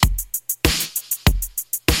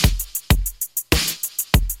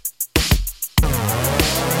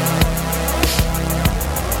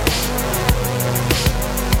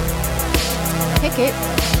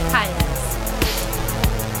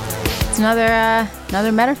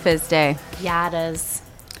another Metaphys day. Yeah, it is.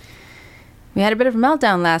 We had a bit of a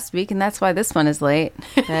meltdown last week, and that's why this one is late.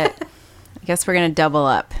 But I guess we're going to double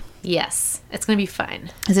up. Yes, it's going to be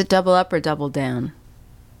fine. Is it double up or double down?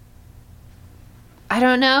 I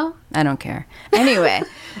don't know. I don't care. Anyway,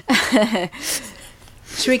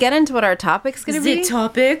 should we get into what our topic's going to be? The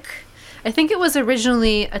topic? I think it was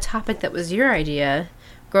originally a topic that was your idea.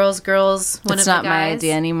 Girls, one it's of the guys. It's not my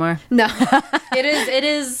idea anymore. No, it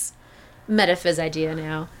is Metaphys idea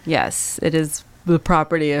now. Yes, it is the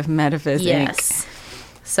property of Metaphys Yes. Inc.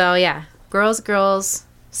 So yeah, girls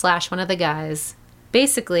 / one of the guys.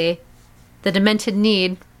 Basically, the demented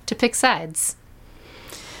need to pick sides.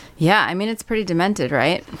 Yeah, I mean, it's pretty demented,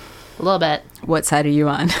 right? A little bit. What side are you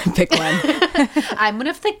on? Pick one. I'm one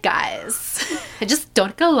of the guys. I just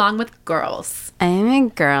don't go along with girls. I'm a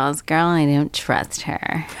girl's girl. I don't trust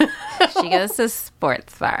her. She goes to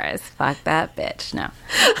sports bars. Fuck that bitch. No,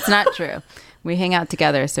 it's not true. We hang out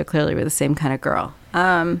together, so clearly we're the same kind of girl.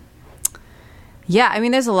 Yeah, I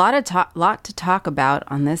mean, there's a lot to talk about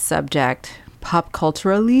on this subject, pop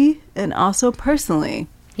culturally and also personally.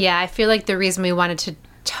 Yeah, I feel like the reason we wanted to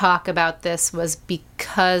talk about this was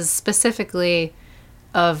because specifically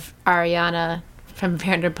of Ariana from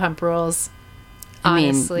Vanderpump Rules.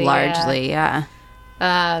 Honestly, largely, yeah.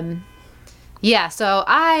 Yeah, so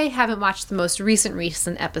I haven't watched the most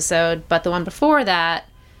recent episode, but the one before that...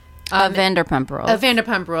 of Vanderpump Rules. Of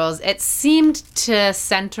Vanderpump Rules. It seemed to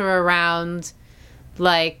center around,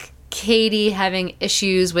 like, Katie having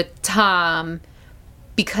issues with Tom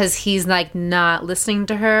because he's, like, not listening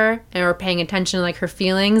to her or paying attention to, like, her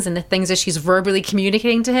feelings and the things that she's verbally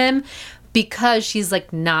communicating to him because she's,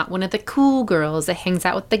 like, not one of the cool girls that hangs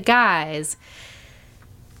out with the guys.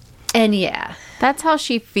 And yeah. That's how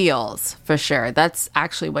she feels, for sure. That's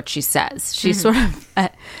actually what she says. She's sort of...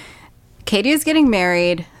 Katie is getting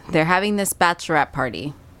married. They're having this bachelorette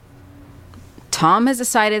party. Tom has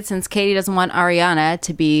decided, since Katie doesn't want Ariana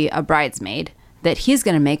to be a bridesmaid, that he's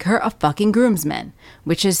going to make her a fucking groomsman,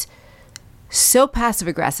 which is so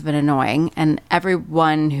passive-aggressive and annoying. And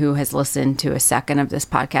everyone who has listened to a second of this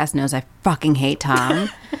podcast knows I fucking hate Tom.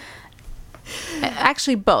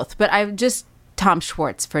 Actually, both. But I just... Tom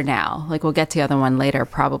Schwartz for now. Like, we'll get to the other one later,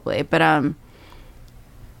 probably. But,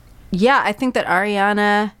 yeah, I think that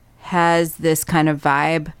Ariana has this kind of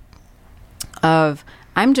vibe of,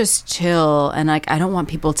 I'm just chill, and, like, I don't want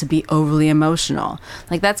people to be overly emotional.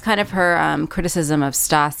 Like, that's kind of her criticism of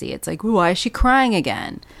Stassi. It's like, why is she crying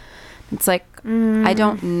again? It's like, I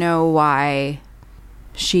don't know why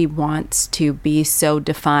she wants to be so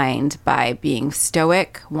defined by being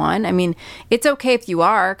stoic. One, I mean, it's okay if you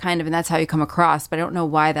are kind of, and that's how you come across, but I don't know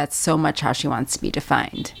why that's so much how she wants to be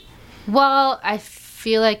defined. Well, I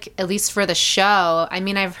feel like, at least for the show, I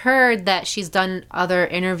mean, I've heard that she's done other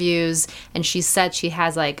interviews and she said she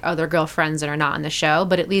has, like, other girlfriends that are not on the show,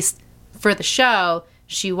 but at least for the show,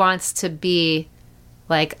 she wants to be,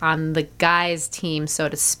 like, on the guys' team, so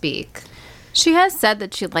to speak. She has said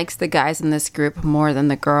that she likes the guys in this group more than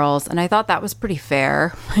the girls, and I thought that was pretty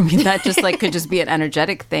fair. I mean, that just, like, could just be an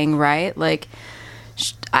energetic thing, right? Like,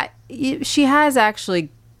 she has actually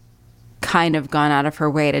kind of gone out of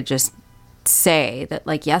her way to just say that,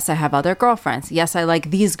 like, yes, I have other girlfriends. Yes, I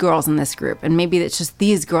like these girls in this group, and maybe it's just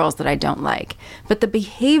these girls that I don't like. But the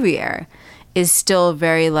behavior is still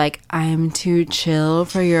very, like, I'm too chill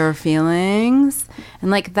for your feelings.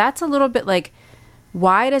 And, like, that's a little bit, like...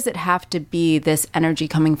 Why does it have to be this energy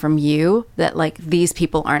coming from you that, like, these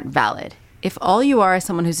people aren't valid? If all you are is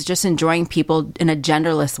someone who's just enjoying people in a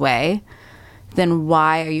genderless way, then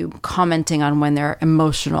why are you commenting on when they're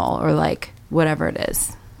emotional or, like, whatever it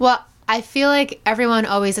is? Well, I feel like everyone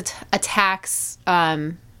always attacks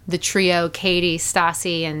the trio, Katie,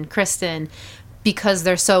 Stassi, and Kristen, because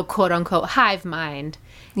they're so quote-unquote hive mind.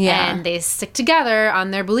 Yeah. And they stick together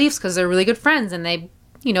on their beliefs because they're really good friends and they...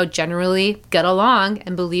 you know, generally get along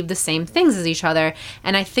and believe the same things as each other.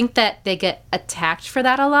 And I think that they get attacked for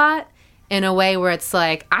that a lot in a way where it's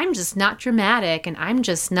like, I'm just not dramatic and I'm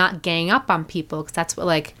just not ganging up on people because that's what,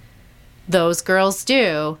 like, those girls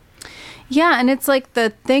do. Yeah, and it's like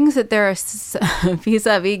the things that they're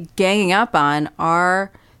vis-a-vis ganging up on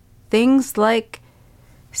are things like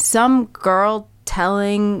some girl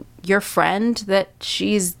telling your friend that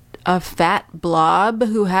she's a fat blob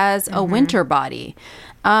who has a winter body.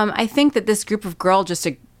 I think that this group of girls just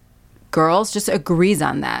agrees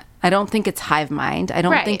on that. I don't think it's hive mind. I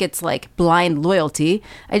don't think it's like blind loyalty.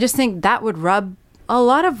 I just think that would rub a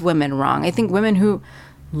lot of women wrong. I think women who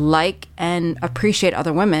like and appreciate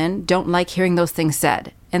other women don't like hearing those things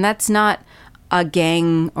said. And that's not a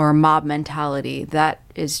gang or a mob mentality. That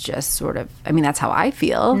is just sort of, I mean, that's how I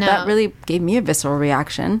feel. No. That really gave me a visceral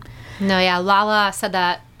reaction. No, yeah, Lala said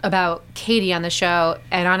that about Katie on the show,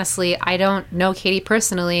 and honestly, I don't know Katie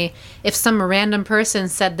personally. If some random person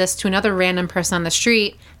said this to another random person on the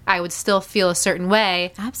street, I would still feel a certain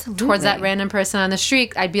way. Absolutely. Towards that random person on the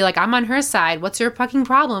street. I'd be like, I'm on her side. What's your fucking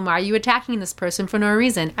problem? Why are you attacking this person for no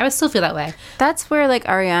reason? I would still feel that way. That's where, like,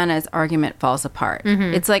 Ariana's argument falls apart.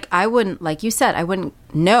 It's like, I wouldn't, like you said, I wouldn't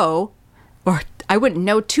know, or I wouldn't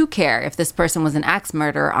know to care if this person was an axe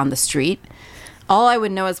murderer on the street. All I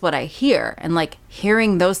would know is what I hear. And, like,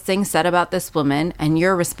 hearing those things said about this woman, and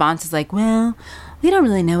your response is like, well, we don't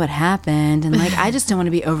really know what happened. And, like, I just don't want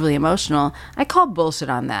to be overly emotional. I call bullshit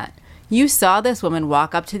on that. You saw this woman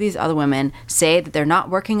walk up to these other women, say that they're not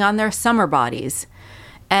working on their summer bodies,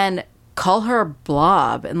 and call her a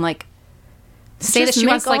blob, and, like, say that she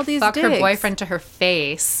wants to, like, fuck digs. her boyfriend to her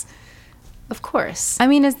face. Of course. I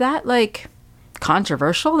mean, is that, like,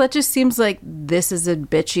 controversial? That just seems like this is a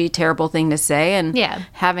bitchy, terrible thing to say, and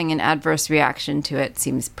having an adverse reaction to it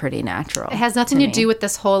seems pretty natural. It has nothing to do with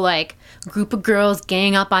this whole, like, group of girls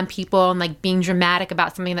ganging up on people and, like, being dramatic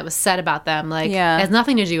about something that was said about them. Like, it has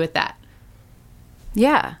nothing to do with that.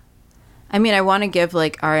 Yeah. I mean, I want to give,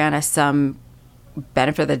 like, Ariana some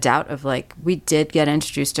benefit of the doubt of, like, we did get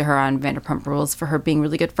introduced to her on Vanderpump Rules for her being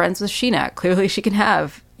really good friends with Sheena. Clearly she can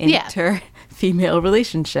have inter-female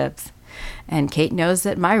relationships. And Kate knows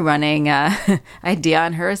that my running idea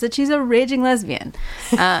on her is that she's a raging lesbian.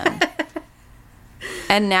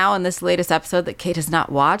 And now in this latest episode that Kate has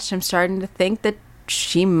not watched, I'm starting to think that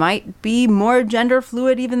she might be more gender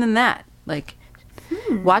fluid even than that. Like,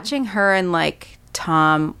 watching her and, like,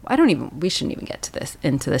 Tom, we shouldn't even get to this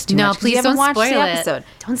into this too much. No, please don't spoil it. Episode.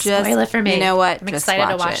 Don't spoil it for me. You know what? I'm excited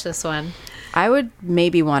to watch this one. I would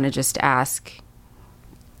maybe want to just ask,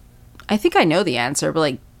 I think I know the answer, but,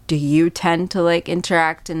 like, do you tend to, like,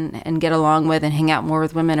 interact and get along with and hang out more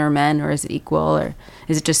with women or men, or is it equal, or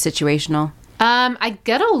is it just situational? I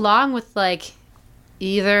get along with, like,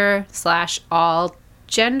 either/all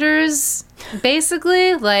genders,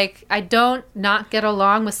 basically. Like, I don't not get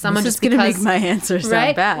along with someone this just because... This is going to make my answer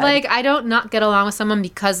sound bad. Like, I don't not get along with someone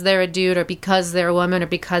because they're a dude or because they're a woman or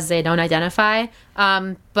because they don't identify.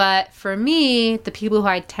 But for me, the people who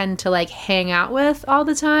I tend to, like, hang out with all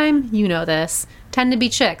the time, you know this, tend to be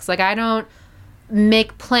chicks. Like, I don't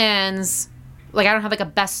make plans. Like, I don't have, like, a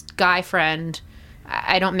best guy friend.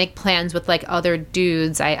 I don't make plans with, like, other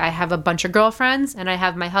dudes. I have a bunch of girlfriends, and I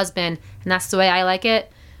have my husband, and that's the way I like it.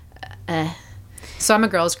 So I'm a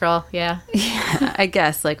girl's girl, yeah. Yeah, I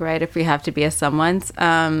guess, like, right, if we have to be a someone's.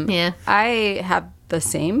 I have the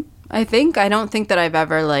same, I think. I don't think that I've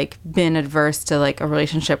ever, like, been adverse to, like, a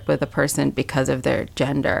relationship with a person because of their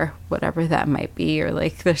gender, whatever that might be, or,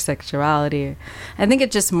 like, their sexuality. I think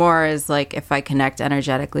it just more is, like, if I connect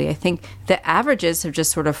energetically. I think the averages have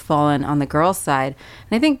just sort of fallen on the girl side.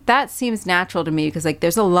 And I think that seems natural to me because, like,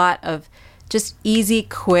 there's a lot of just easy,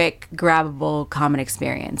 quick, grabbable common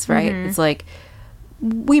experience, right? It's like,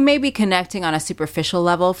 we may be connecting on a superficial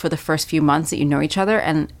level for the first few months that you know each other,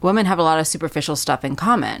 and women have a lot of superficial stuff in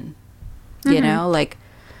common. You know, like,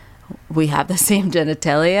 we have the same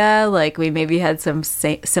genitalia, like, we maybe had some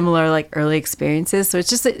similar, like, early experiences. So it's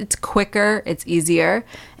just, it's quicker, it's easier.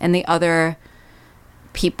 And the other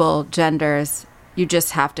people, genders, you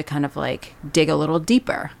just have to kind of, like, dig a little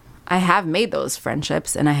deeper. I have made those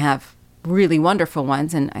friendships, and I have really wonderful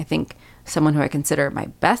ones. And I think someone who I consider my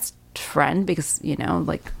best friend, because, you know,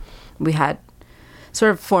 like, we had sort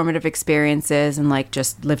of formative experiences and, like,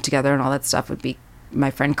 just lived together and all that stuff, would be my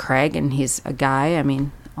friend Craig. And he's a guy, I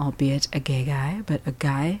mean, albeit a gay guy, but a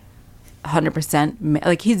guy, 100%,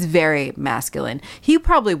 like, he's very masculine. He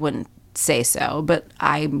probably wouldn't say so, but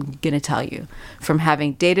I'm gonna tell you, from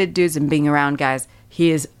having dated dudes and being around guys,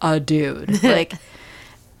 he is a dude. Like,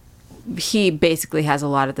 he basically has a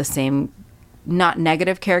lot of the same, not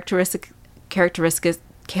negative characteristics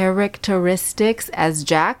as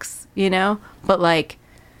Jax, you know, but, like,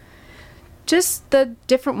 just the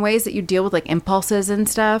different ways that you deal with, like, impulses and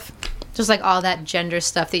stuff. Just, like, all that gender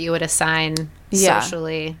stuff that you would assign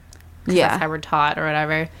socially. Yeah. That's how we're taught or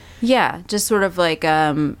whatever. Yeah. Just sort of, like,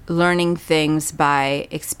 learning things by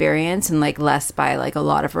experience and, like, less by, like, a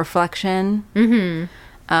lot of reflection.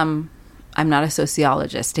 I'm not a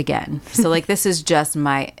sociologist, again. So, like, this is just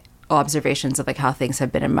my observations of, like, how things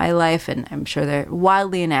have been in my life, and I'm sure they're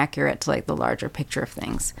wildly inaccurate to, like, the larger picture of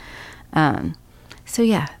things. So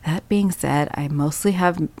yeah, that being said, I mostly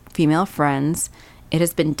have female friends. It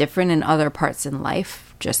has been different in other parts in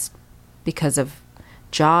life just because of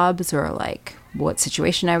jobs or, like, what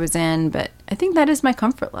situation I was in, but I think that is my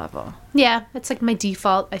comfort level. Yeah, it's, like, my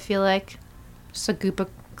default, I feel like. just a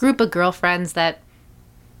group of girlfriends that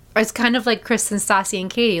it's kind of like Kristen, Stassi, and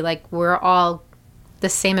Katie. Like, we're all the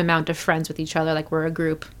same amount of friends with each other. Like, we're a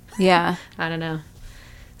group. Yeah. I don't know.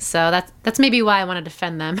 So that's maybe why I want to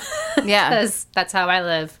defend them. Yeah. Because that's how I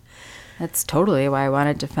live. That's totally why I want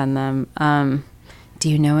to defend them. Do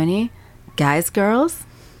you know any guys, girls?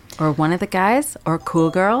 Or one of the guys? Or cool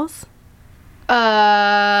girls?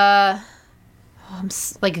 I'm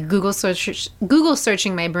like Google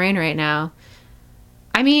searching my brain right now.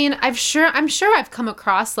 I mean, I'm sure I've come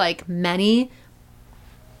across like many,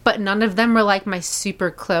 but none of them were like my super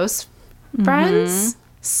close friends.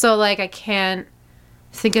 So like I can't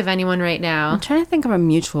think of anyone right now. I'm trying to think of a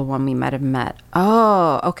mutual one we might have met.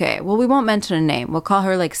 Oh, okay. Well, we won't mention a name. We'll call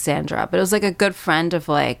her like Sandra, but it was like a good friend of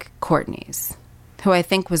like Courtney's, who I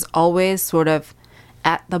think was always sort of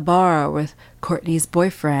at the bar with Courtney's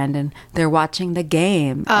boyfriend, and they're watching the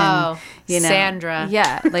game. Oh, and, you know, Sandra.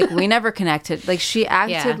 Yeah, like we never connected. Like she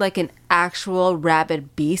acted like an actual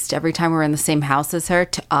rabid beast every time we were in the same house as her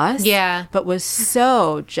to us. Yeah. But was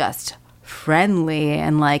so just friendly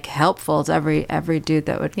and like helpful to every dude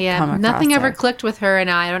that would come across nothing ever her. clicked with her, and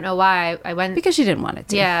I don't know why. I went Because she didn't want it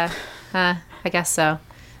to. Yeah, I guess so.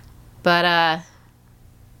 But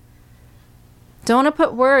don't want to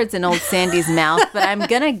put words in old Sandy's mouth, but I'm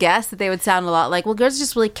gonna guess that they would sound a lot like, well, girls are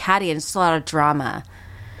just really catty and it's just a lot of drama.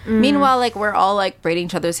 Meanwhile, like we're all like braiding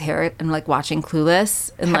each other's hair and like watching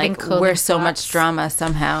Clueless, and having like we're so thoughts. much drama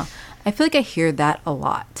somehow. I feel like I hear that a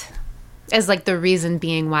lot. as like the reason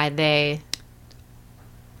being why they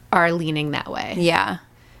are leaning that way. Yeah.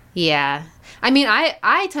 Yeah. I mean,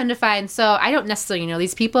 I tend to find, so I don't necessarily know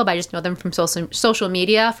these people, but I just know them from social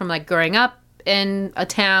media, from like growing up in a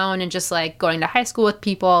town and just like going to high school with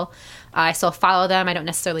people. I still follow them. I don't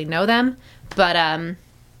necessarily know them, but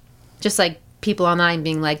just like people online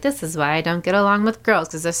being like, this is why I don't get along with girls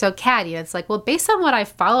because they're so catty. And it's like, well, based on what I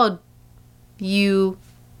followed you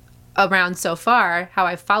around so far, how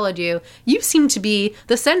I followed you, you seem to be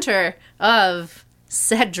the center of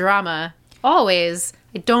said drama always.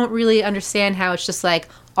 I don't really understand how it's just like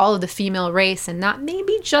all of the female race and not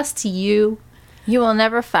maybe just you. You will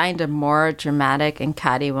never find a more dramatic and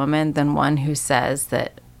catty woman than one who says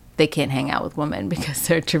that they can't hang out with women because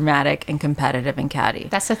they're dramatic and competitive and catty.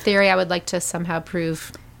 That's a theory I would like to somehow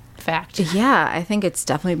prove fact. Yeah, I think it's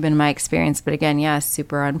definitely been my experience. But again, yeah,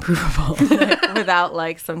 super unprovable without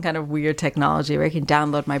like some kind of weird technology where I can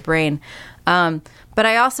download my brain. But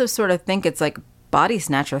I also sort of think it's like body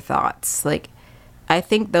snatcher thoughts. Like, I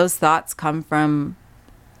think those thoughts come from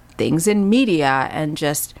things in media and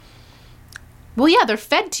just... Well, yeah, they're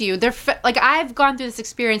fed to you. Like, I've gone through this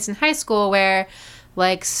experience in high school where,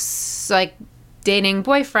 like dating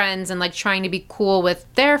boyfriends and, like, trying to be cool with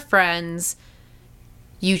their friends,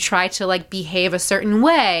 you try to, like, behave a certain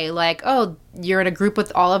way. Like, oh, you're in a group with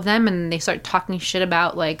all of them, and they start talking shit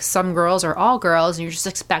about, like, some girls or all girls, and you're just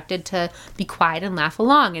expected to be quiet and laugh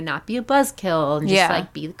along and not be a buzzkill and just,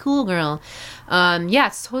 like, be the cool girl. Yeah,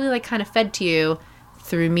 it's totally, like, kind of fed to you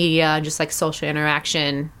through media and just, like, social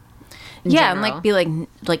interaction. Yeah, and like be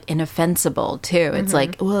like inoffensible too. It's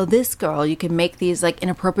like, well, this girl, you can make these like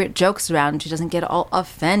inappropriate jokes around and she doesn't get all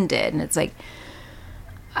offended. And it's like,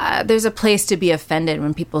 there's a place to be offended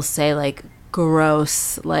when people say like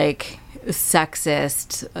gross, like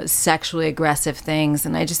sexist, sexually aggressive things.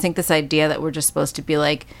 And I just think this idea that we're just supposed to be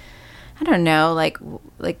like, I don't know, like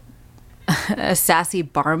a sassy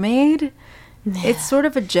barmaid. It's sort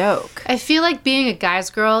of a joke. I feel like being a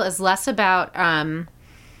guy's girl is less about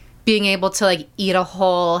being able to like eat a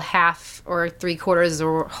whole half or 3/4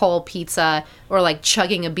 or whole pizza or like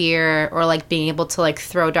chugging a beer or like being able to like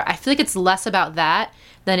throw I feel like it's less about that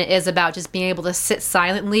than it is about just being able to sit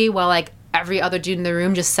silently while like every other dude in the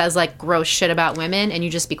room just says like gross shit about women and you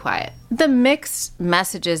just be quiet. The mixed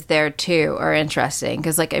messages there too are interesting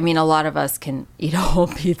because like, I mean, a lot of us can eat a whole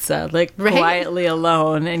pizza like quietly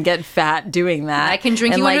alone and get fat doing that. I can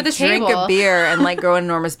drink and, you like, under the drink table. a beer and like grow an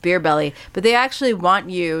enormous beer belly. But they actually want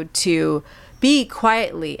you to be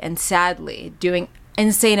quietly and sadly doing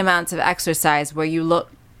insane amounts of exercise where you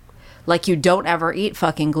look like you don't ever eat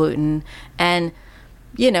fucking gluten and,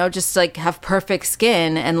 you know, just like have perfect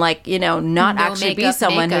skin and like, you know, not No actually be makeup,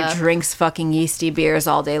 someone makeup. who drinks fucking yeasty beers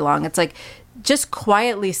all day long. It's like just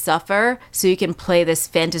quietly suffer so you can play this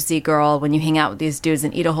fantasy girl when you hang out with these dudes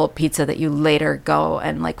and eat a whole pizza that you later go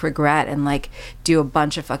and like regret and like do a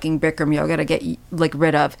bunch of fucking Bikram yoga to get like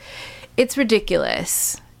rid of. It's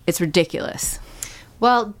ridiculous. It's ridiculous.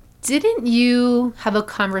 Well, didn't you have a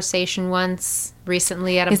conversation once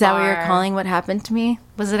recently at a bar? Is that what you're calling what happened to me?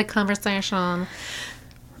 Was it a conversation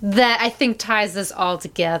that I think ties this all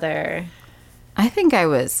together? I think I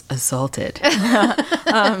was assaulted. I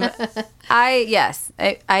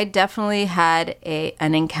definitely had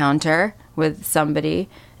an encounter with somebody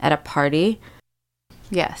at a party.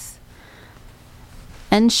 Yes.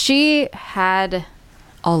 And she had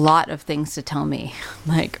a lot of things to tell me,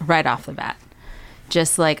 like right off the bat.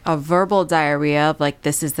 Just like a verbal diarrhea of like,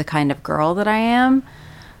 this is the kind of girl that I am.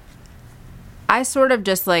 I sort of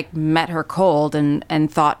just like met her cold and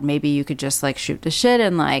thought maybe you could just like shoot the shit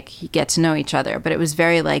and like get to know each other. But it was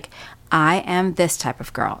very like, I am this type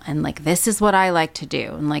of girl and like, this is what I like to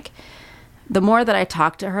do. And like, the more that I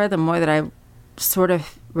talked to her, the more that I sort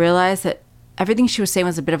of realized that everything she was saying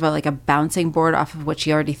was a bit of like a bouncing board off of what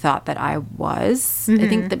she already thought that I was. Mm-hmm. I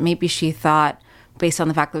think that maybe she thought, based on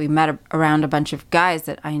the fact that we met around a bunch of guys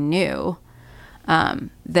that I knew,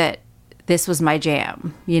 that this was my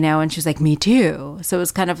jam, and she was like, me too. So it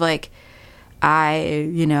was kind of like, I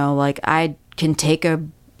can take a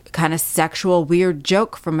kind of sexual weird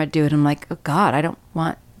joke from a dude. I'm like, oh God, I don't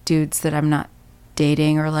want dudes that I'm not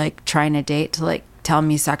dating or like trying to date to like tell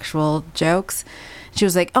me sexual jokes. She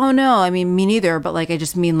was like, oh no, I mean, me neither. But like, I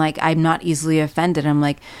just mean like, I'm not easily offended. I'm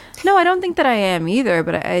like, no, I don't think that I am either.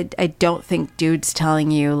 But I don't think dudes telling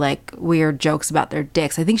you like weird jokes about their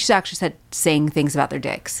dicks. I think she's actually said saying things about their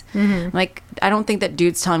dicks. Mm-hmm. Like, I don't think that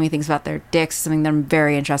dudes telling me things about their dicks is something that I'm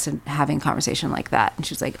very interested in having a conversation like that. And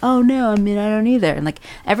she's like, oh no, I mean, I don't either. And like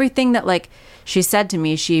everything that like she said to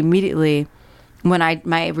me, she immediately,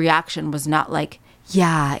 my reaction was not like,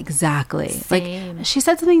 yeah, exactly. Same. Like she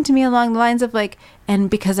said something to me along the lines of like, and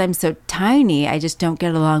because I'm so tiny, I just don't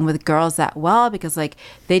get along with girls that well because like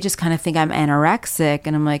they just kind of think I'm anorexic.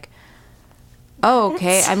 And I'm like, oh,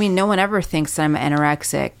 okay. I mean, no one ever thinks that I'm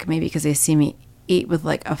anorexic. Maybe because they see me eat with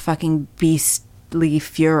like a fucking beastly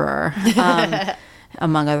furor,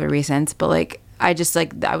 among other reasons. But like, I just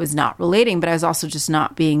like, I was not relating, but I was also just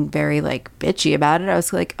not being very like bitchy about it. I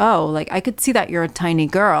was like, oh, like I could see that you're a tiny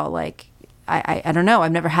girl. Like, I don't know.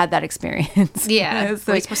 I've never had that experience. Yeah. What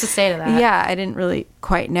are you supposed to say to that? Yeah, I didn't really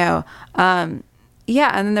quite know.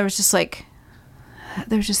 Yeah, and then there was just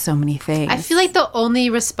so many things. I feel like the only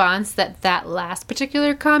response that last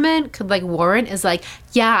particular comment could like warrant is like,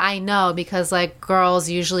 yeah, I know, because like girls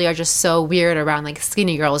usually are just so weird around like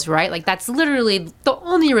skinny girls, right? Like that's literally the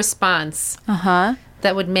only response.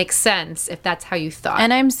 That would make sense if that's how you thought.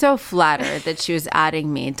 And I'm so flattered that she was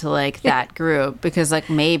adding me to like that group because like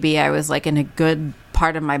maybe I was like in a good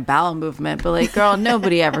part of my bowel movement, but like, girl,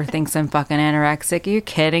 nobody ever thinks I'm fucking anorexic. Are you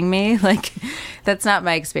kidding me? Like, that's not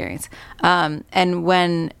my experience. And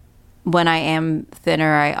when I am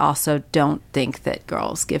thinner, I also don't think that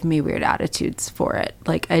girls give me weird attitudes for it.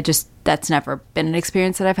 Like, that's never been an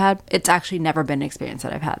experience that I've had. It's actually never been an experience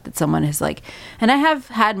that I've had that someone is like, and I have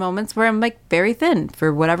had moments where I'm like very thin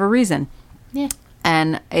for whatever reason. Yeah.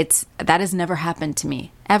 And that has never happened to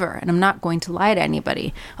me ever. And I'm not going to lie to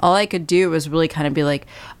anybody. All I could do was really kind of be like,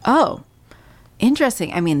 oh,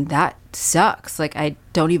 interesting. I mean, that sucks. Like, I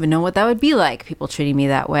don't even know what that would be like, people treating me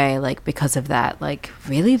that way, like, because of that. Like,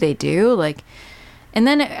 really? They do? Like, and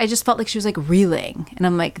then I just felt like she was like reeling. And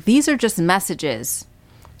I'm like, these are just messages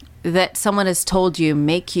that someone has told you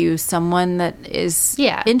make you someone that is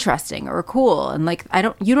interesting or cool. And like,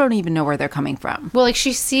 you don't even know where they're coming from. Well, like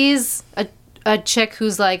she sees a chick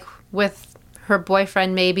who's like with her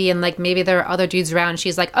boyfriend maybe, and like maybe there are other dudes around.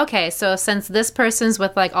 She's like, okay, so since this person's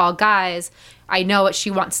with like all guys, I know what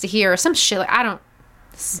she wants to hear or some shit. Like,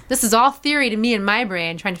 this is all theory to me in my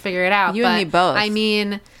brain trying to figure it out. You and me both. I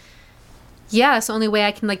mean, yeah, that's the only way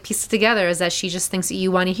I can like piece it together is that she just thinks that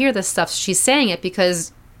you want to hear this stuff. So she's saying it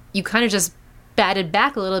because you kind of just batted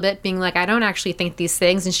back a little bit, being like, I don't actually think these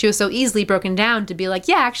things. And she was so easily broken down to be like,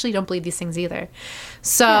 yeah, I actually don't believe these things either.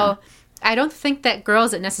 So I don't think that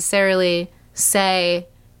girls that necessarily say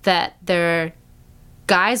that they're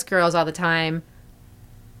girls all the time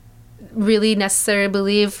really necessarily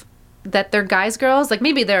believe that they're girls. Like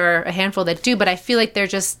maybe there are a handful that do, but I feel like they're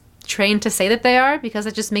just trained to say that they are because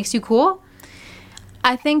it just makes you cool.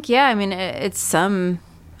 I think, yeah. I mean, it's some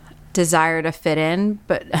desire to fit in,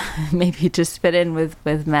 but maybe just fit in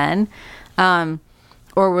with men,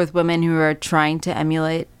 or with women who are trying to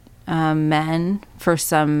emulate men for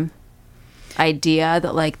some idea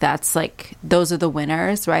that like that's like those are the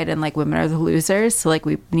winners, right? And like women are the losers. So like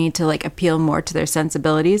we need to like appeal more to their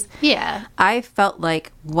sensibilities. Yeah. I felt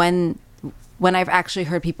like when I've actually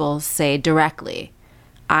heard people say directly,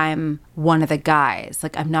 I'm one of the guys,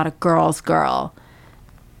 like I'm not a girl's girl.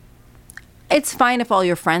 It's fine if all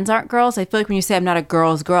your friends aren't girls. I feel like when you say I'm not a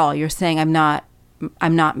girl's girl, you're saying I'm not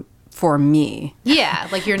for me. Yeah,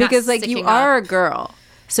 like you're not because like you up. are a girl.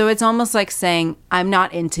 So it's almost like saying I'm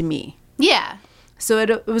not into me. Yeah. So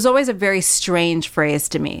it was always a very strange phrase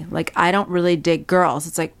to me. Like, I don't really dig girls.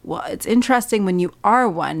 It's like, well, it's interesting when you are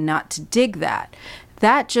one not to dig that.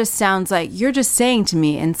 That just sounds like you're just saying to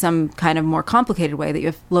me in some kind of more complicated way that you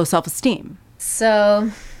have low self-esteem.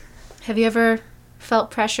 So, have you ever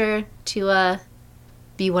felt pressure to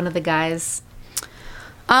be one of the guys?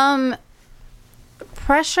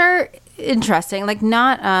 Pressure, interesting. Like,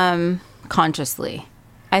 not consciously.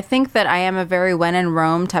 I think that I am a very when in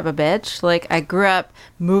Rome type of bitch. Like, I grew up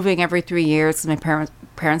moving every 3 years because my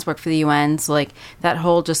parents worked for the UN. So, like, that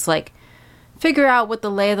whole just, like, figure out what the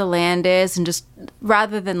lay of the land is, and just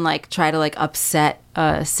rather than, like, try to, like, upset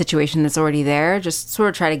a situation that's already there, just sort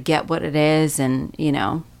of try to get what it is and, you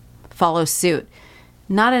know, follow suit.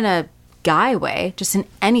 Not in a guy way, just in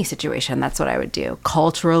any situation. That's what I would do.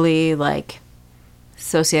 Culturally, like,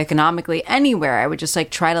 socioeconomically, anywhere, I would just,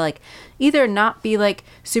 like, try to, like, either not be, like,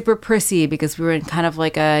 super prissy because we were in kind of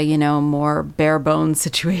like a, you know, more bare bones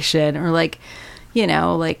situation, or, like, you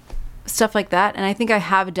know, like, stuff like that. And I think I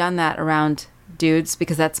have done that around dudes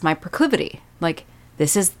because that's my proclivity. Like,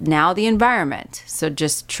 this is now the environment, so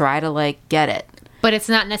just try to, like, get it. But it's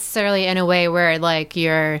not necessarily in a way where, like,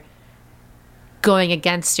 you're going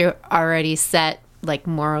against your already set, like,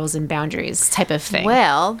 morals and boundaries type of thing.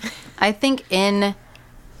 Well, I think in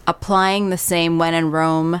applying the same when in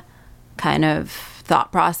Rome kind of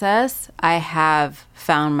thought process, I have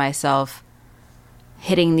found myself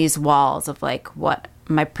hitting these walls of, like, what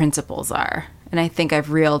my principles are. And I think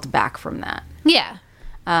I've reeled back from that. Yeah.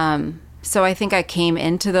 So I think I came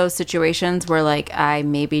into those situations where, like, I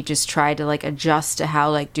maybe just tried to, like, adjust to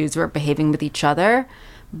how, like, dudes were behaving with each other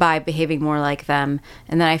by behaving more like them.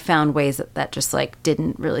 And then I found ways that just, like,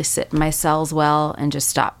 didn't really sit in my cells well, and just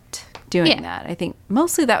stopped doing that. I think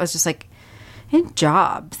mostly that was just, like, in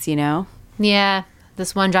jobs, you know? Yeah.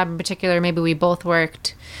 This one job in particular, maybe we both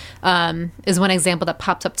worked, is one example that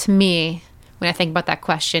pops up to me when I think about that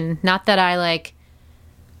question. Not that I, like,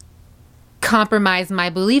 compromise my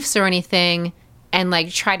beliefs or anything and, like,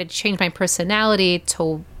 try to change my personality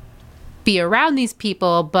to be around these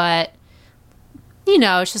people, but, you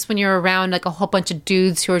know, it's just when you're around, like, a whole bunch of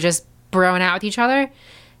dudes who are just broing out with each other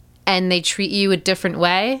and they treat you a different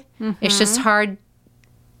way, it's just hard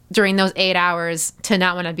during those 8 hours to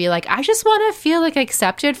not want to be like, I just want to feel, like,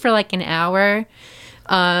 accepted for, like, an hour.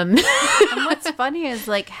 And what's funny is,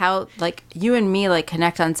 like, how, like, you and me, like,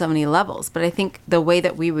 connect on so many levels, but I think the way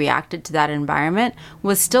that we reacted to that environment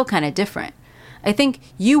was still kind of different. I think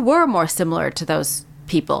you were more similar to those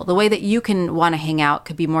people. The way that you can want to hang out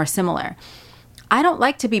could be more similar. I don't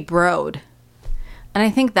like to be broed. And I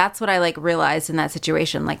think that's what I, like, realized in that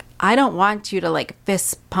situation. Like, I don't want you to, like,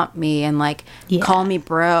 fist pump me and, like, call me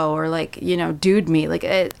bro, or, like, you know, dude me. Like,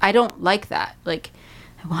 I don't like that. Like,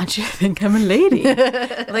 I want you to think I'm a lady.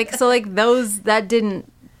 Like, so, like, that didn't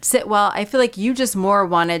sit well. I feel like you just more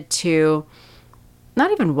wanted to,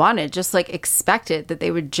 not even wanted, just, like, expected that they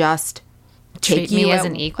would just treat me as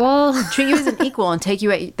an equal. Treat you as an equal and take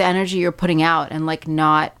you at the energy you're putting out, and, like,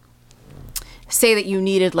 not say that you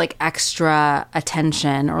needed, like, extra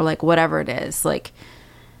attention or, like, whatever it is. Like,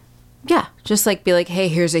 yeah, just, like, be like, hey,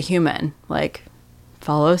 here's a human. Like,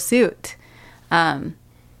 follow suit. I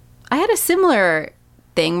had a similar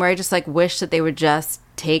thing where I just, like, wish that they would just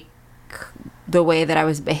take the way that I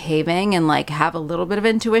was behaving and, like, have a little bit of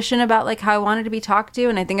intuition about, like, how I wanted to be talked to.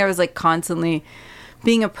 And I think I was, like, constantly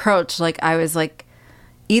being approached like I was, like,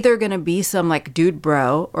 either gonna be some, like, dude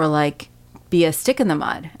bro or, like, be a stick in the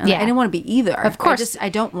mud. And I didn't want to be either. Of course. I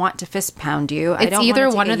don't want to fist pound you. It's either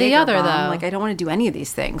one or the other, though. Like, I don't want to do any of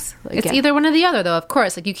these things. Like, it's either one or the other, though, of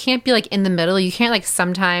course. Like, you can't be, like, in the middle. You can't, like,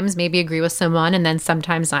 sometimes maybe agree with someone and then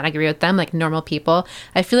sometimes not agree with them, like normal people.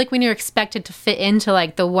 I feel like when you're expected to fit into,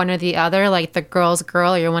 like, the one or the other, like the girl's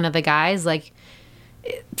girl or you're one of the guys, like,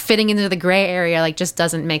 fitting into the gray area, like, just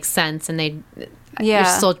doesn't make sense. And you're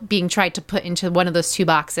still being tried to put into one of those two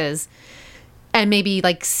boxes. And maybe,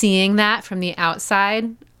 like, seeing that from the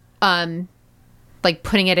outside, like,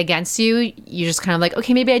 putting it against you, you're just kind of like,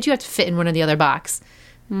 okay, maybe I do have to fit in one or the other box.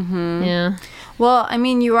 Mm-hmm. Yeah. Well, I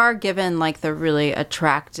mean, you are given, like, the really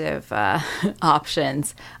attractive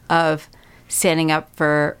options of standing up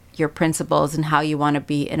for your principles and how you want to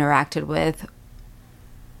be interacted with,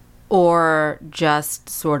 or just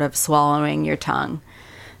sort of swallowing your tongue.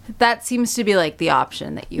 That seems to be, like, the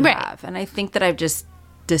option that you have. And I think that I've just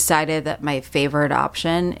decided that my favorite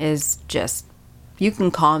option is just, you can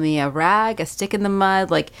call me a rag, a stick in the mud,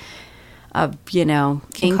 like, a, you know,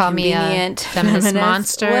 inconvenient feminist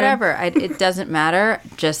monster, whatever. It doesn't matter.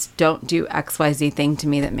 Just don't do XYZ thing to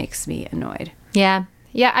me that makes me annoyed. Yeah.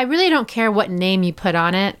 I really don't care what name you put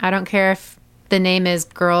on it. I don't care if the name is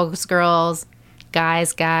girls,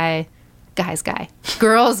 guy's guy,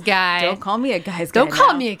 girl's guy. Don't call me a guy's guy. Don't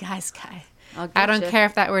call me a guy's guy. I don't care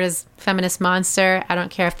if that word is feminist monster. I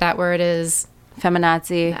don't care if that word is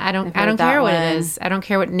feminazi. I don't care what it is. I don't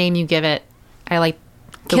care what name you give it. I like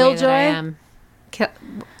the way that I am.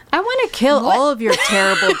 I want to kill all of your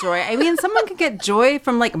terrible joy. I mean, someone could get joy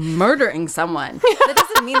from like murdering someone. That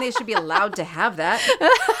doesn't mean they should be allowed to have that.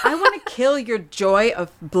 I want to kill your joy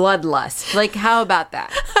of bloodlust. Like, how about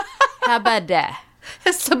that? How about that?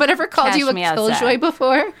 Has someone ever called you a killjoy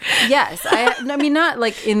before? Yes. I mean, not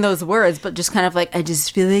like in those words, but just kind of like, I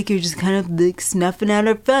just feel like you're just kind of like snuffing out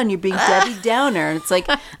our fun. You're being Debbie Downer. And it's like,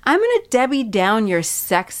 I'm going to Debbie Down your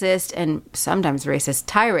sexist and sometimes racist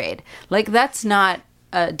tirade. Like, that's not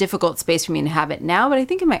a difficult space for me to inhabit now, but I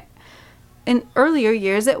think in earlier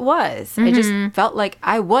years it was. I just felt like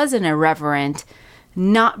I was an irreverent,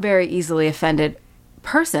 not very easily offended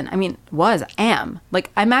person. I mean, am.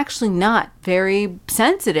 Like, I'm actually not very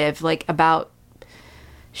sensitive, like, about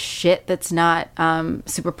shit that's not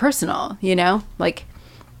super personal, you know? Like,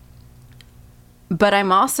 but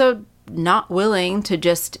I'm also not willing to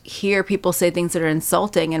just hear people say things that are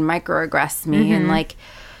insulting and microaggress me and, like,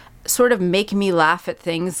 sort of make me laugh at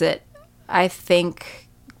things that I think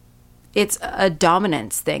it's a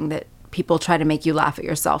dominance thing that people try to make you laugh at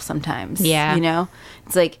yourself sometimes. Yeah. You know?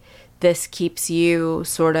 It's like, this keeps you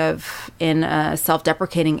sort of in a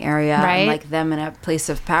self-deprecating area, right? And like them in a place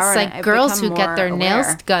of power. It's like girls who get their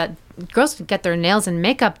nails and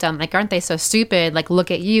makeup done. Like, aren't they so stupid? Like,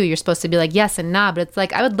 look at you. You're supposed to be like yes and nah. But it's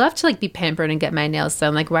like, I would love to like be pampered and get my nails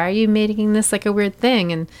done. Like, why are you making this like a weird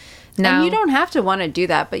thing? And now, you don't have to want to do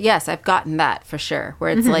that, but yes, I've gotten that for sure. Where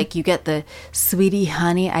it's like you get the sweetie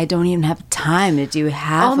honey. I don't even have time to do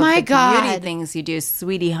half of the beauty things you do,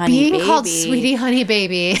 sweetie honey baby. Being called sweetie honey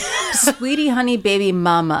baby, sweetie honey baby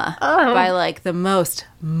mama by like the most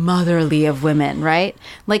motherly of women, right?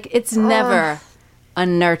 Like, it's never a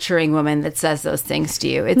nurturing woman that says those things to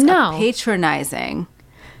you. It's a patronizing,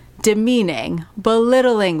 demeaning,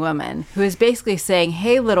 belittling woman who is basically saying,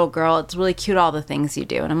 hey, little girl, it's really cute all the things you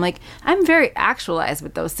do. And I'm like, I'm very actualized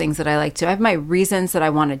with those things that I like to. I have my reasons that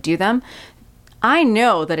I want to do them. I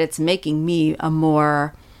know that it's making me a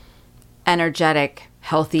more energetic,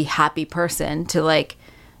 healthy, happy person to, like,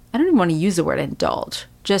 I don't even want to use the word indulge.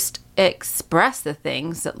 Just express the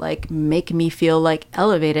things that, like, make me feel, like,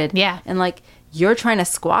 elevated. Yeah. And, like, you're trying to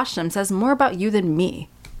squash them says more about you than me.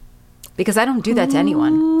 Because I don't do that to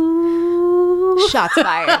anyone. Shots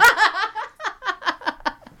fired.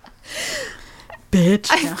 Bitch.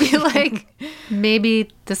 I feel like maybe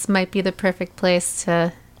this might be the perfect place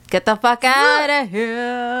to get the fuck out of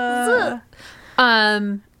here.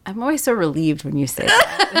 I'm always so relieved when you say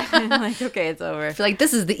that. I'm like, okay, it's over. I feel like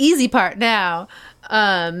this is the easy part now.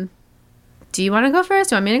 Do you want to go first?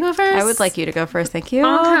 Do you want me to go first? I would like you to go first. Thank you.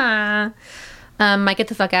 Okay. My get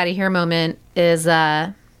the fuck out of here moment is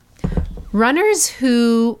runners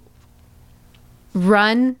who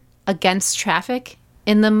run against traffic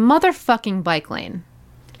in the motherfucking bike lane.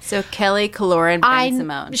 So Kelly, Kaloran, Ben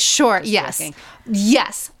Simone. Sure, just yes. Joking.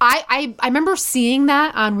 Yes. I remember seeing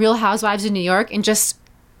that on Real Housewives of New York and just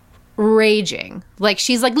raging. Like,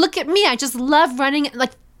 she's like, look at me, I just love running.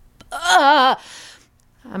 Like, I'm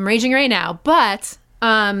raging right now. But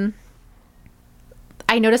I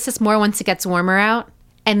notice this more once it gets warmer out.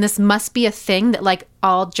 And this must be a thing that, like,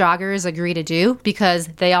 all joggers agree to do because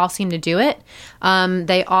they all seem to do it.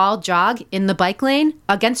 They all jog in the bike lane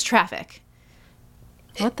against traffic.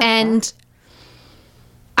 What the fuck?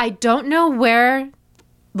 I don't know where,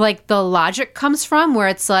 like, the logic comes from, where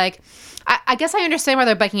it's like, I guess I understand why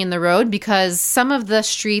they're biking in the road because some of the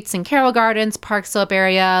streets in Carroll Gardens, Park Slope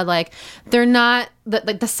area, like, they're not,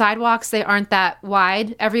 the sidewalks, they aren't that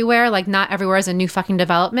wide everywhere. Like, not everywhere is a new fucking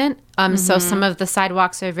development. So some of the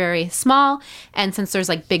sidewalks are very small. And since there's,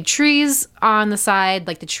 like, big trees on the side,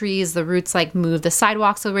 like, the roots, like, move the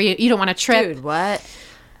sidewalks over. You don't want to trip. Dude, what?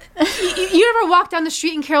 You ever walk down the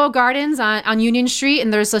street in Carroll Gardens on Union Street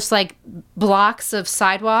and there's just like blocks of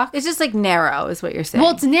sidewalk? It's just like narrow is what you're saying.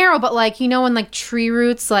 Well, it's narrow, but like, you know when like tree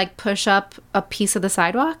roots like push up a piece of the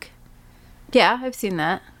sidewalk? Yeah, I've seen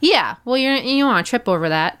that. Yeah. Well, you don't want to trip over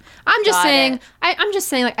that. I'm just saying,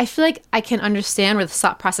 like, I feel like I can understand where the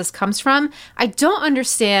thought process comes from. I don't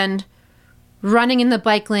understand running in the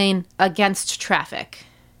bike lane against traffic.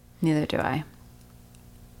 Neither do I.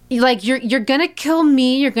 Like, you're gonna kill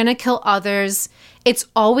me, you're gonna kill others. It's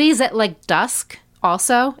always at like dusk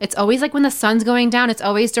also. It's always like when the sun's going down. It's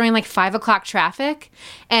always during like 5 o'clock traffic.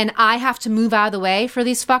 And I have to move out of the way for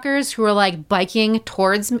these fuckers who are like running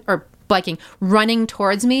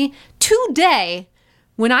towards me. Today,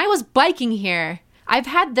 when I was biking here, I've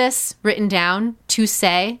had this written down to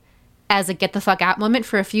say as a get the fuck out moment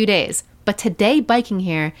for a few days. But today biking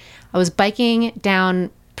here, I was biking down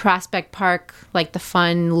Prospect Park, like the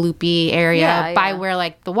fun loopy area by where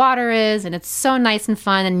like the water is, and it's so nice and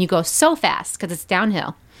fun, and you go so fast because it's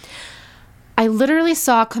downhill. I literally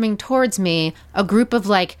saw coming towards me a group of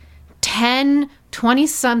like 10,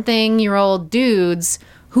 20-something-year-old dudes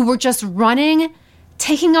who were just running,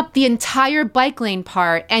 taking up the entire bike lane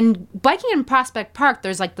part. And biking in Prospect Park,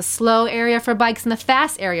 there's like the slow area for bikes and the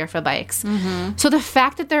fast area for bikes. Mm-hmm. So the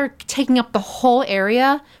fact that they're taking up the whole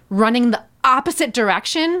area, running the opposite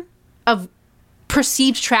direction of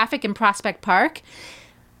perceived traffic in Prospect Park,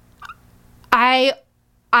 I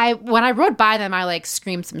when I rode by them, I like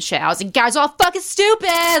screamed some shit. I was like, "Guys, are all fucking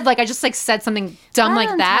stupid!" Like I just like said something dumb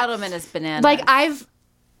like that. Entitlement is bananas.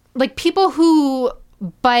 Like people who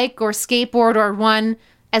bike or skateboard or run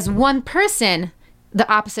as one person the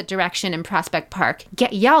opposite direction in Prospect Park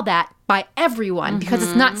get yelled at by everyone because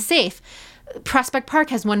it's not safe. Prospect Park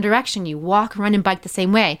has one direction. You walk, run, and bike the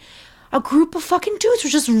same way. A group of fucking dudes were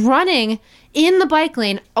just running in the bike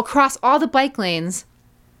lane across all the bike lanes,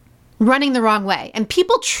 running the wrong way. And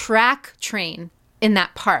people track train in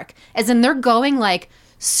that park, as in they're going like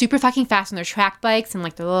super fucking fast on their track bikes and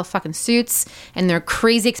like their little fucking suits and their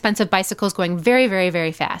crazy expensive bicycles going very, very,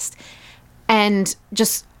 very fast. And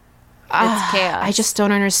just, it's chaos. I just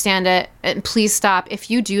don't understand it. And please stop.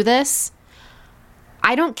 If you do this,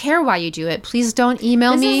 I don't care why you do it. Please don't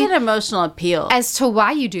email me. This is an emotional appeal. As to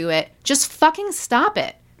why you do it. Just fucking stop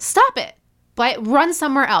it. Stop it. But run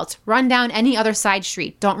somewhere else. Run down any other side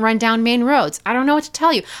street. Don't run down main roads. I don't know what to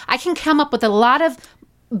tell you. I can come up with a lot of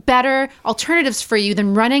better alternatives for you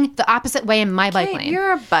than running the opposite way in my bike lane.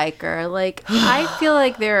 You're a biker. Like, I feel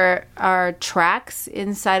like there are tracks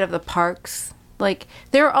inside of the parks. Like,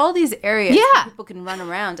 there are all these areas where people can run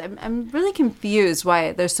around. I'm really confused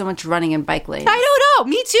why there's so much running in bike lanes. I don't know.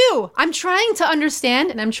 Me too. I'm trying to understand,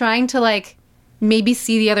 and I'm trying to, like, maybe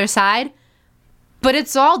see the other side. But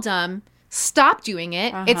it's all dumb. Stop doing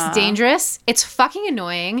it. It's dangerous. It's fucking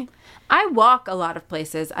annoying. I walk a lot of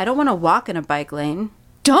places. I don't want to walk in a bike lane.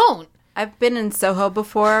 Don't. I've been in Soho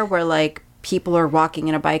before where, like, people are walking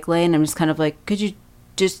in a bike lane. I'm just kind of like, could you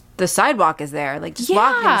just, the sidewalk is there. Like, just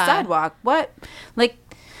walk in the sidewalk. What? Like,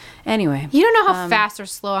 anyway. You don't know how fast or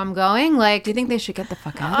slow I'm going. Like, do you think they should get the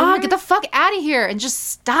fuck out of here? Get the fuck out of here and just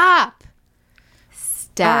stop.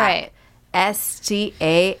 Stop. All right.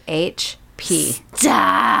 STAHP.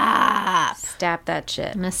 Stop. Stop that shit.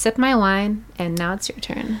 I'm going to sip my wine, and now it's your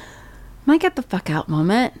turn. My get the fuck out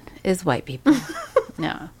moment is white people.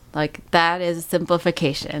 No. Like, that is a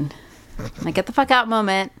simplification. My get the fuck out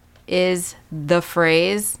moment is the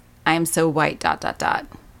phrase, I'm so white, ...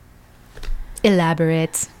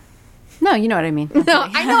 Elaborate. No, you know what I mean. No,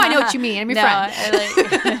 I know what you mean. I'm your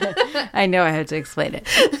friend. I know I have to explain it.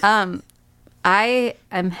 I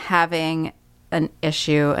am having an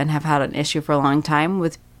issue and have had an issue for a long time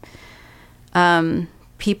with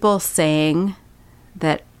people saying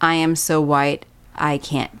that I am so white, I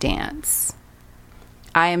can't dance.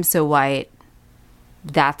 I am so white,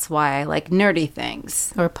 that's why I like nerdy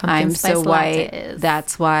things. Or pumpkin spice lattes.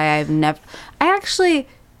 That's why I've never... I actually,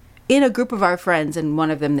 in a group of our friends, and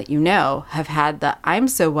one of them that you know, have had the I'm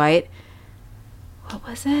so white... What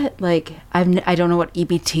was it? Like, I don't know what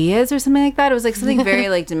EBT is or something like that. It was like something very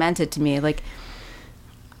like demented to me. Like,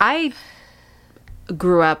 I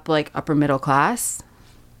grew up like upper middle class.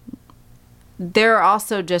 There are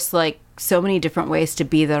also just like so many different ways to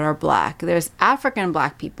be that are black. There's African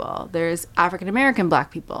black people. There's African American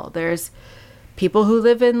black people. There's people who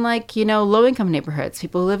live in like, you know, low income neighborhoods.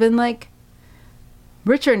 People who live in like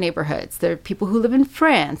richer neighborhoods. There are people who live in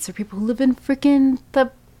France. There are people who live in freaking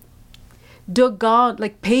the Dogon,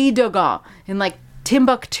 like Pays Dogon in like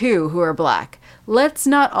Timbuktu who are black. Let's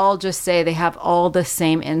not all just say they have all the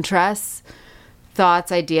same interests,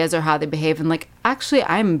 thoughts, ideas, or how they behave. And like, actually,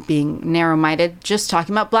 I'm being narrow-minded just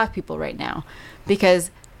talking about black people right now,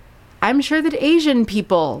 because I'm sure that Asian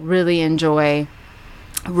people really enjoy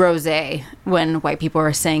rosé when white people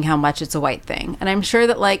are saying how much it's a white thing. And I'm sure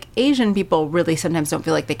that like Asian people really sometimes don't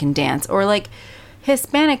feel like they can dance, or like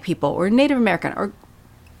Hispanic people or Native American or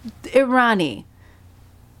Irani.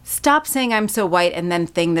 Stop saying I'm so white and then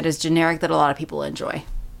thing that is generic that a lot of people enjoy.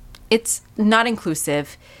 It's not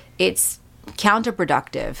inclusive. It's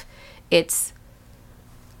counterproductive.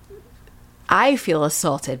 I feel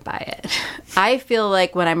assaulted by it. I feel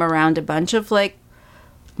like when I'm around a bunch of like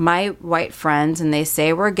my white friends and they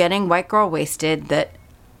say we're getting white girl wasted, that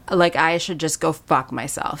like I should just go fuck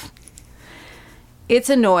myself. It's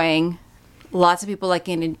annoying. Lots of people like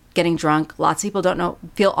getting drunk. Lots of people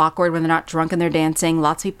feel awkward when they're not drunk and they're dancing.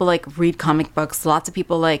 Lots of people like read comic books. Lots of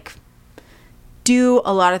people like do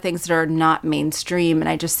a lot of things that are not mainstream. And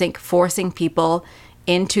I just think forcing people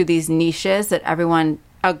into these niches that everyone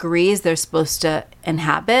agrees they're supposed to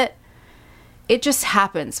inhabit, it just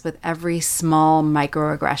happens with every small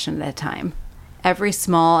microaggression at a time. Every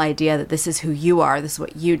small idea that this is who you are, this is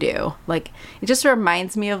what you do. Like, it just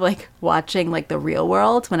reminds me of like watching like The Real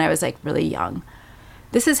World when I was like really young.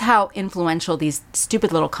 This is how influential these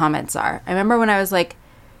stupid little comments are. I remember when I was like,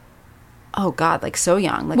 oh God, like so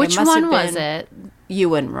young. Like, which one was it? You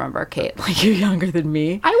wouldn't remember, Kate. Like, you're younger than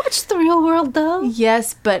me. I watched The Real World though.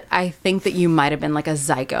 Yes, but I think that you might have been like a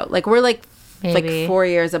zygote. Like, we're like Maybe. like 4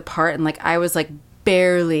 years apart, and like I was like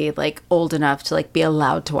barely like old enough to like be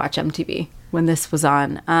allowed to watch MTV when this was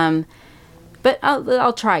on. But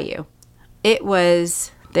I'll try you. There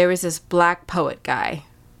was this black poet guy,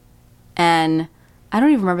 and I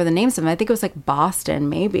don't even remember the names of him. I think it was like Boston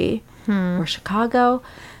maybe or Chicago.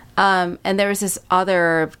 And there was this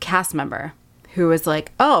other cast member who was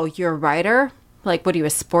like, oh, you're a writer? Like, what are you, a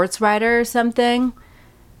sports writer or something?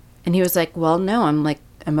 And he was like, well, no, I'm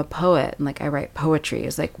a poet, and like I write poetry.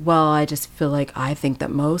 It's like, well, I just feel like I think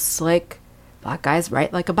that most like black guys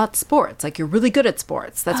write like about sports. Like, you're really good at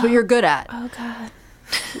sports. That's what you're good at. Oh God.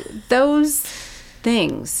 Those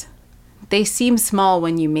things, they seem small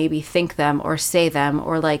when you maybe think them or say them,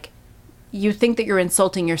 or like you think that you're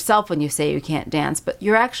insulting yourself when you say you can't dance, but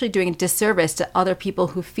you're actually doing a disservice to other people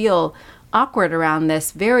who feel awkward around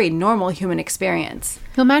this very normal human experience.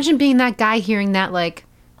 Imagine being that guy, hearing that like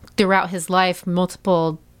throughout his life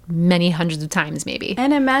many hundreds of times maybe.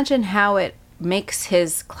 And imagine how it makes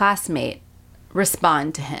his classmate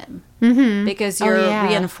respond to him. Because you're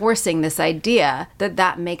reinforcing this idea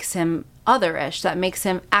that makes him otherish, that makes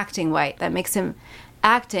him acting white, that makes him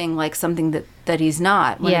acting like something that he's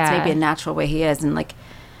not, when it's maybe a natural way he is. And like,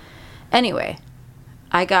 anyway,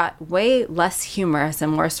 I got way less humorous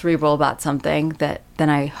and more cerebral about something than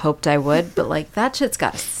I hoped I would, but like that shit's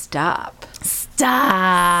gotta stop.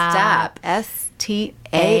 Stop.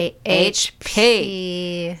 STAHP.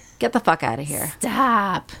 Get the fuck out of here.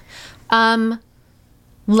 Stop.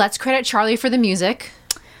 Let's credit Charlie for the music.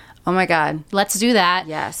 Oh my God. Let's do that.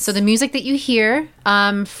 Yes. So the music that you hear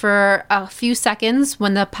for a few seconds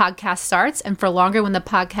when the podcast starts, and for longer when the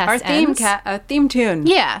podcast ends. Our theme tune.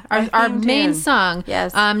 Yeah. Our main tune. Song.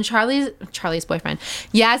 Yes. Charlie's boyfriend.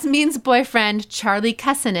 Yasmin's boyfriend, Charlie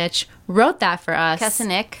Kesenich, wrote that for us.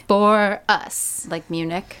 Kesenik. For us. Like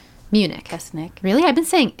Munich. Kesenik. Really? I've been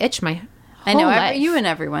saying itch my I know, life. you and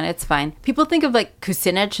everyone. It's fine. People think of like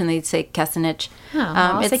Kucinich and they say Kesenich.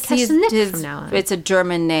 I'll say Kesenich from now on. It's a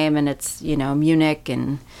German name, and it's, Munich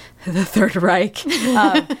and the Third Reich.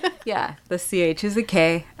 Yeah, the CH is a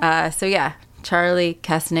K. So yeah, Charlie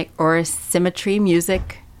Kesenich, or Symmetry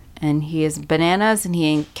Music. And he is bananas, and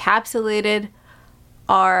he encapsulated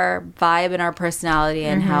our vibe and our personality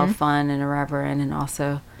and how fun and irreverent, and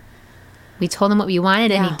also... We told him what we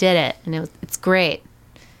wanted, and he did it. And it's great.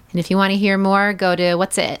 And if you want to hear more, go to,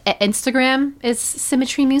 what's it? Instagram is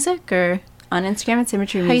Symmetry Music, or? On Instagram, it's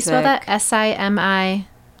Symmetry Music. How you spell that?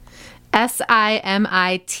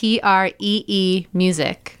 SIMITREE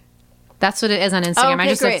Music. That's what it is on Instagram. Oh, okay, I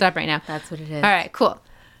just great. looked it up right now. That's what it is. All right, cool.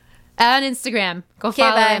 On Instagram. Go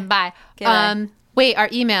follow him. Bye. Okay, bye. Wait, our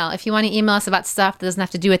email. If you want to email us about stuff that doesn't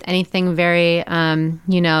have to do with anything very,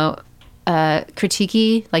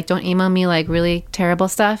 critiquey, like don't email me like really terrible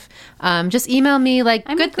stuff. Just email me like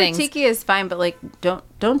good things. Critiquey is fine, but like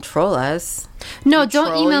don't troll us. No,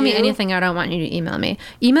 don't email me anything I don't want you to email me.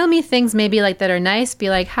 Email me things maybe like that are nice. Be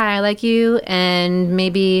like, hi, I like you, and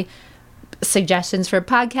maybe suggestions for a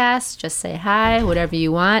podcast. Just say hi, whatever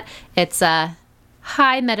you want. It's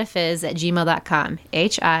highmetaphiz@gmail.com.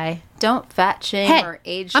 HI. Don't fat shame or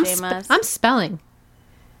age shame us. I'm spelling.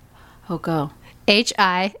 Oh, go.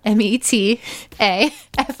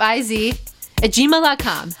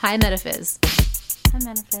 HIMETAFIZ@gmail.com. Hi Metaphiz. Hi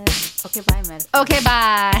Metaphiz. Okay, bye Metaphiz. Okay,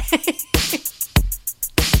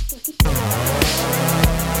 bye.